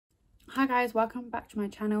Hi guys, welcome back to my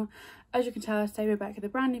channel. As you can tell, today we're back with a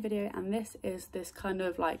brand new video, and this is this kind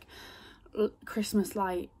of like Christmas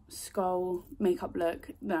light skull makeup look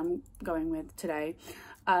that I'm going with today.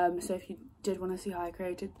 So if you did want to see how I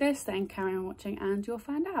created this, then carry on watching and you'll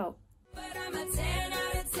find out. But I'm a 10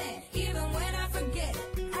 out of 10, even when I forget.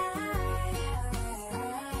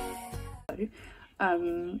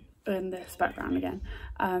 In this background again,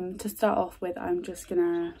 to start off with, I'm just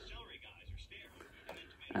gonna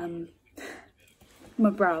my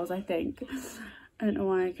brows, I think. I don't know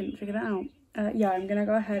why I couldn't figure that out. Yeah, I'm gonna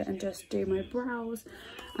go ahead and just do my brows,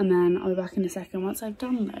 and then I'll be back in a second once I've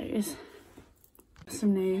done those.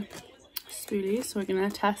 Some new spoolies, so we're gonna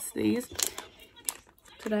test these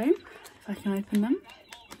today, if I can open them.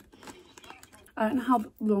 I don't know how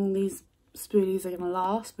long these spoolies are gonna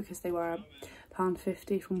last because they were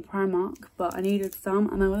 £1.50 from Primark, but I needed some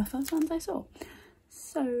and they were the first ones I saw.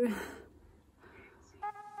 So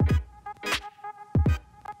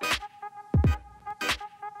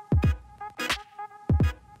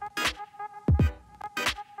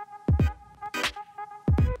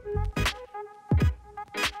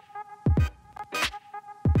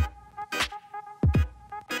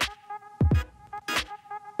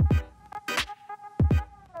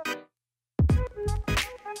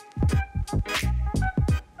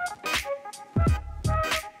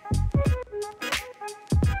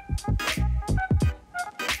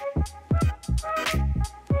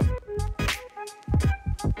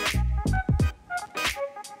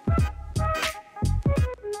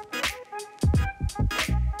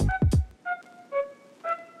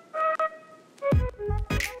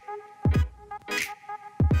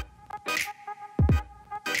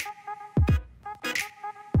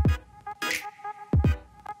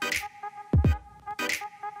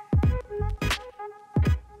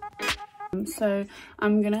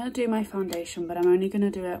I'm gonna do my foundation, but I'm only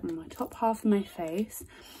gonna do it on my top half of my face,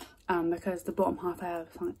 because the bottom half I have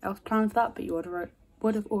something else planned for that, but you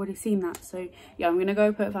would have already seen that. So yeah, I'm gonna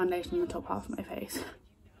go put foundation on the top half of my face.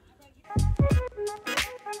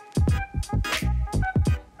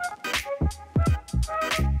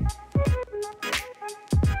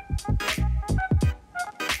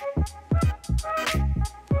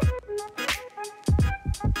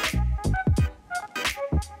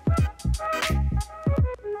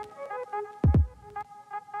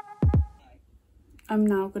 I'm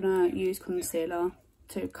now gonna use concealer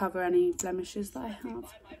to cover any blemishes that I have.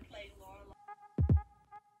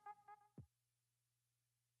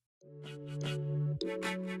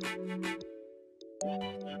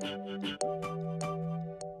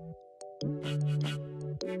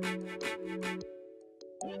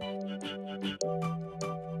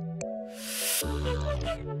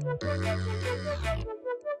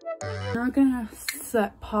 Now I'm gonna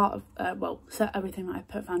set part of, set everything that I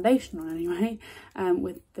put foundation on anyway,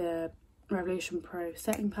 with the Revolution Pro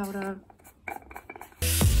setting powder.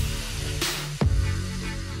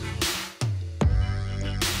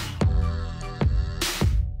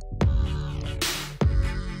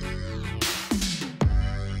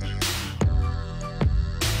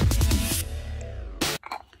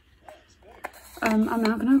 I'm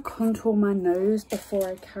now gonna contour my nose before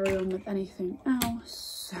I carry on with anything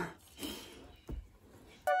else.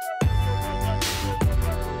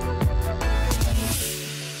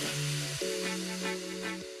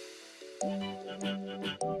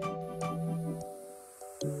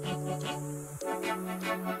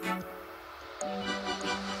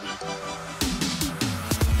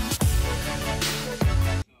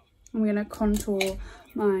 I'm gonna contour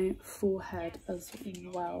my forehead as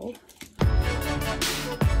well.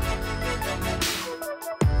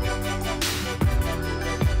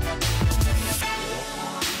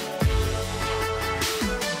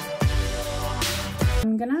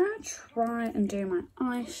 I'm gonna try and do my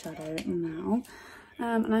eyeshadow now,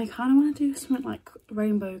 and I kind of want to do something like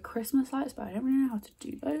rainbow Christmas lights, but I don't really know how to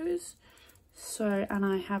do those. So, and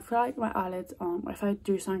I have like my eyelids on. If I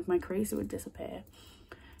do something with my crease, it would disappear.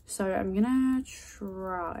 So I'm gonna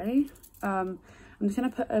try. I'm just gonna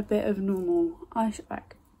put a bit of normal eyeshadow,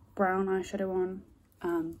 like brown eyeshadow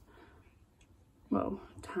on. Well,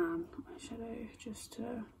 tan eyeshadow, just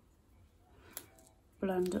to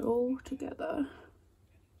blend it all together.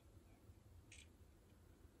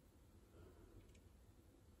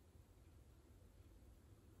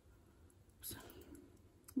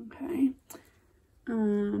 Okay.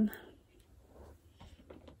 I'm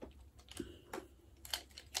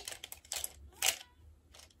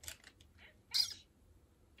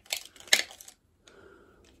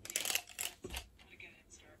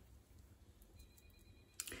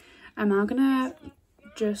now gonna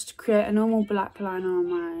just create a normal black line on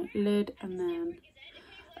my lid and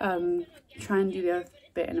then try and do the other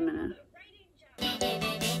bit in a minute.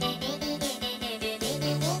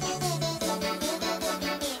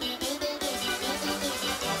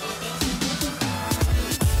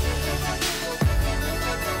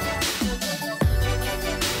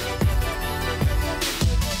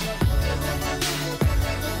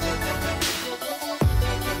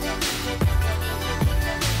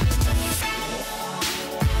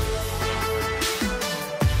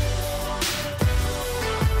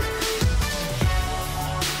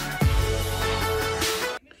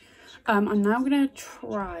 I'm now going to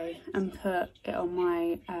try and put it on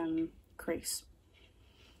my crease.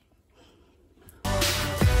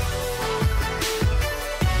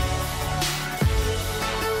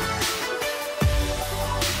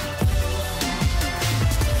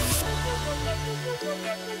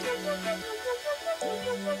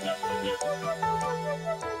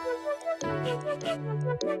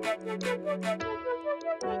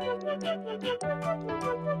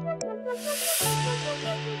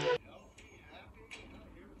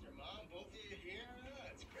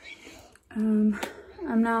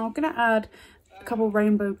 I'm now going to add a couple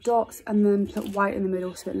rainbow dots and then put white in the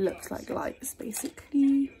middle so it looks like lights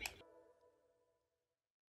basically.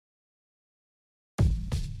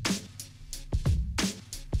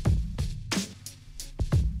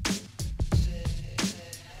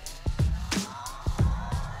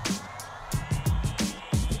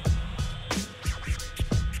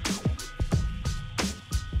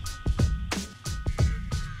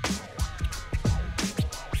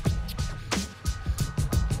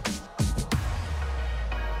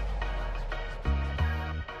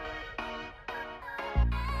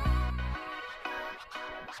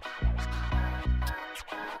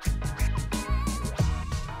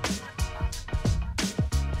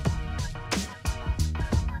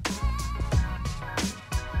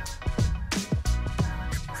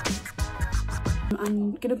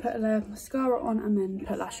 I'm going to put a layer of mascara on and then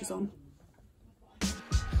put lashes on.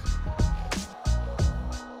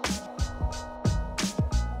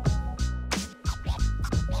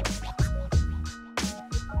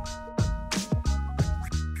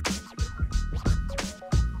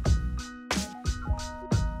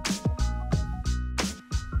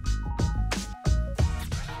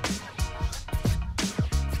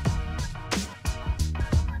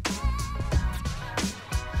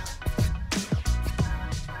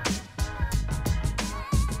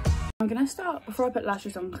 I'm going to start, before I put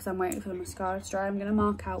lashes on, because I'm waiting for the mascara to dry, I'm going to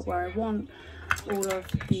mark out where I want all of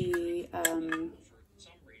the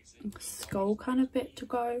skull kind of bit to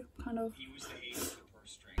go, kind of.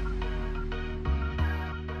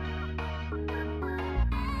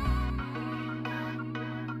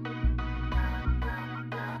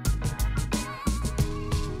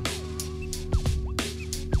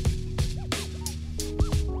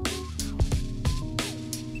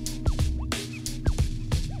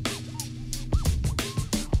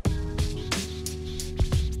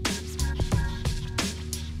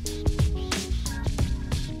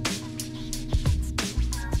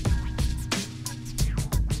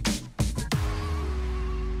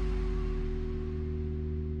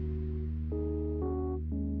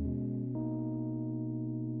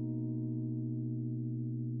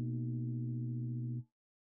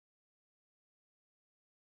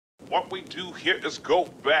 What we do here is go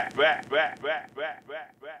back.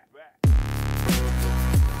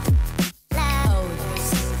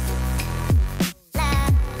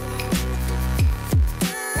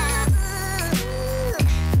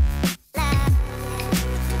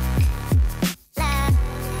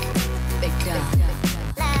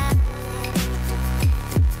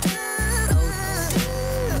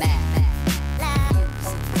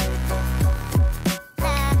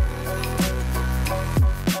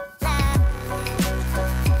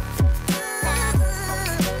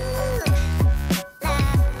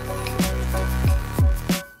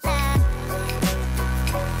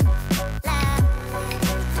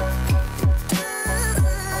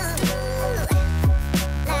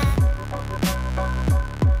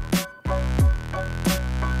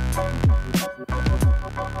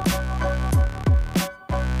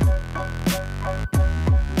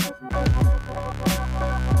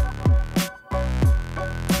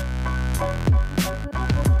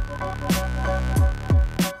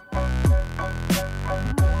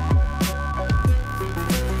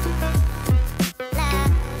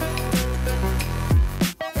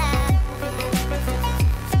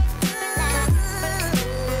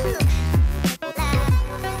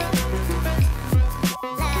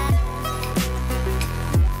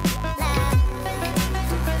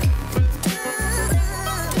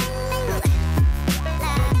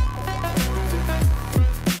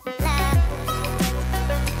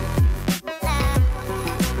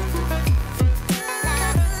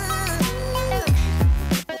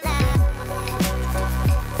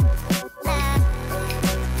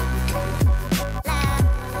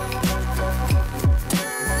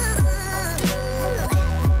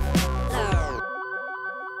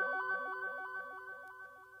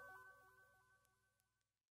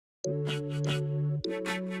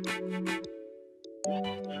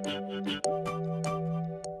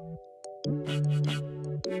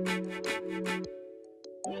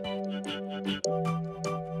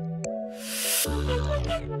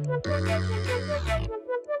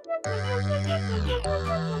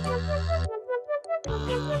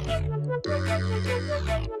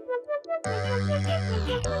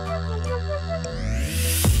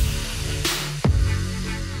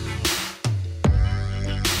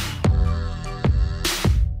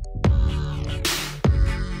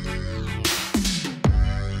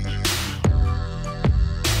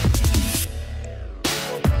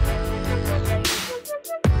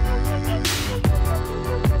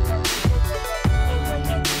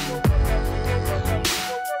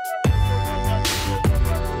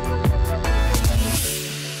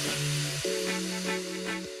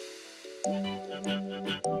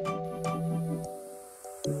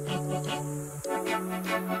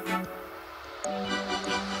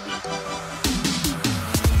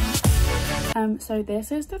 So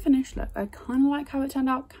this is the finished look. I kind of like how it turned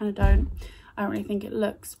out, kind of don't. I don't really think it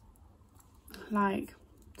looks like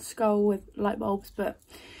skull with light bulbs, but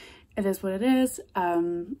it is what it is.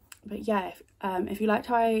 But yeah, if you liked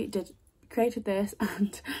how I created this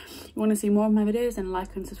and you want to see more of my videos, then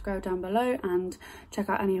like and subscribe down below, and check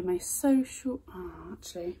out any of my social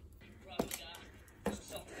actually.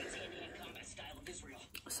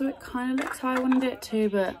 So it kind of looks how I wanted it to,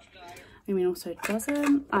 but I mean also it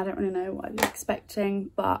doesn't. I don't really know what I was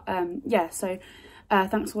expecting, but yeah, so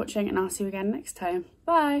thanks for watching, and I'll see you again next time.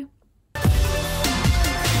 Bye.